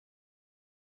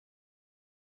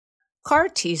CAR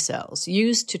T cells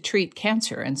used to treat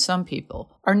cancer in some people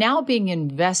are now being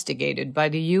investigated by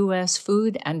the U.S.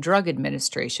 Food and Drug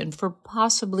Administration for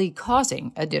possibly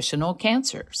causing additional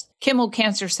cancers. Kimmel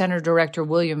Cancer Center Director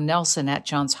William Nelson at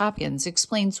Johns Hopkins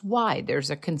explains why there's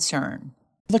a concern.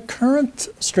 The current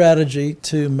strategy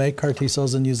to make CAR T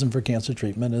cells and use them for cancer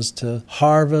treatment is to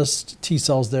harvest T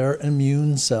cells, their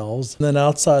immune cells, and then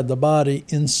outside the body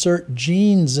insert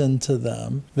genes into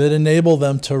them that enable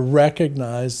them to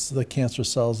recognize the cancer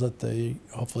cells that they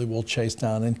hopefully will chase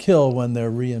down and kill when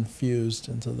they're reinfused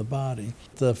into the body.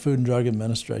 The Food and Drug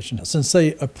Administration, since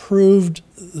they approved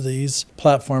these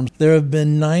platforms, there have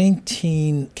been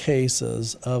 19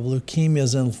 cases of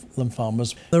leukemias and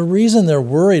lymphomas. The reason they're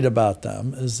worried about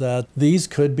them is that these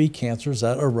could be cancers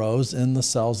that arose in the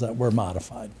cells that were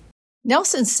modified.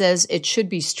 Nelson says it should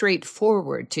be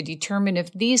straightforward to determine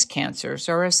if these cancers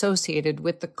are associated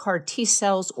with the CAR T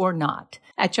cells or not.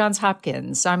 At Johns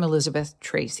Hopkins, I'm Elizabeth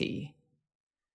Tracey.